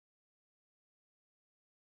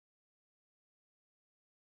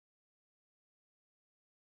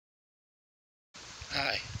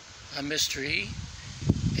Hi, I'm Mr. E,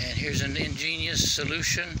 and here's an ingenious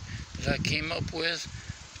solution that I came up with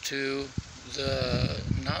to the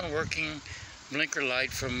non-working blinker light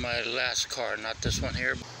from my last car, not this one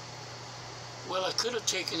here. Well, I could have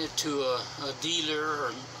taken it to a dealer or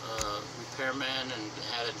a repairman and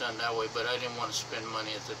had it done that way, but I didn't want to spend money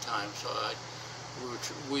at the time, so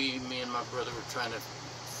me and my brother were trying to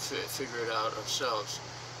figure it out ourselves.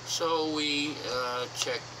 So we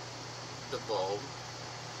checked the bulb,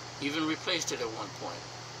 even replaced it at one point.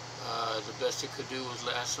 The best it could do was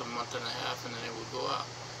last a month and a half, and then it would go out,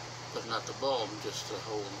 but not the bulb, just the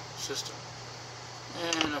whole system.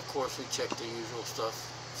 And of course we checked the usual stuff,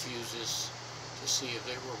 fuses, to see if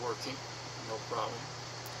they were working, no problem.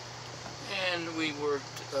 And we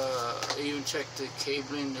worked, even checked the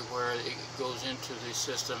cabling to where it goes into the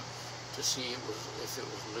system to see if it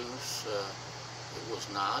was loose. It was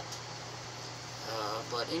not.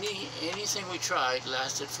 But anything we tried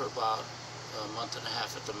lasted for about a month and a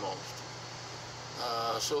half at the most.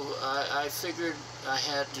 So I figured I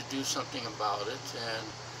had to do something about it,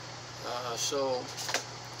 and so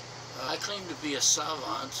I claim to be a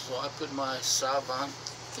savant, so I put my savant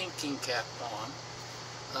thinking cap on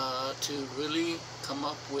to really come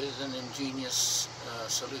up with an ingenious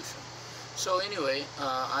solution. So anyway,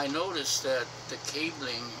 I noticed that the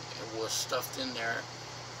cabling was stuffed in there,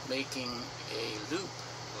 making a loop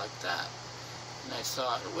like that. And I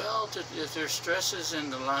thought, well, if there's stresses in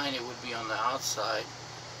the line, it would be on the outside,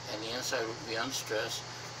 and the inside would be unstressed.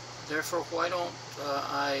 Therefore, why don't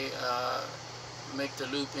I make the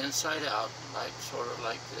loop inside out, like sort of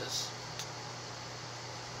like this.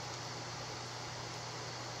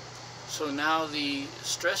 So now the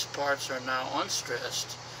stressed parts are now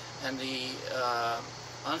unstressed, and the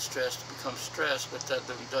unstressed becomes stressed, but that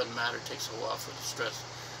doesn't matter. It takes a while for the stress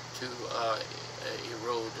to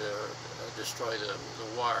erode or destroy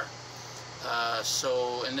the wire.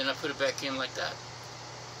 And then I put it back in like that.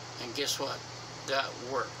 And guess what? That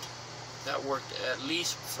worked. That worked at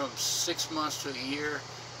least from 6 months to a year,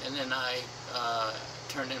 and then I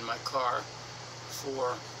turned in my car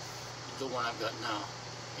for the one I've got now.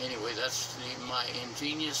 Anyway, that's my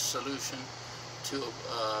ingenious solution to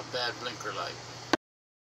a bad blinker light.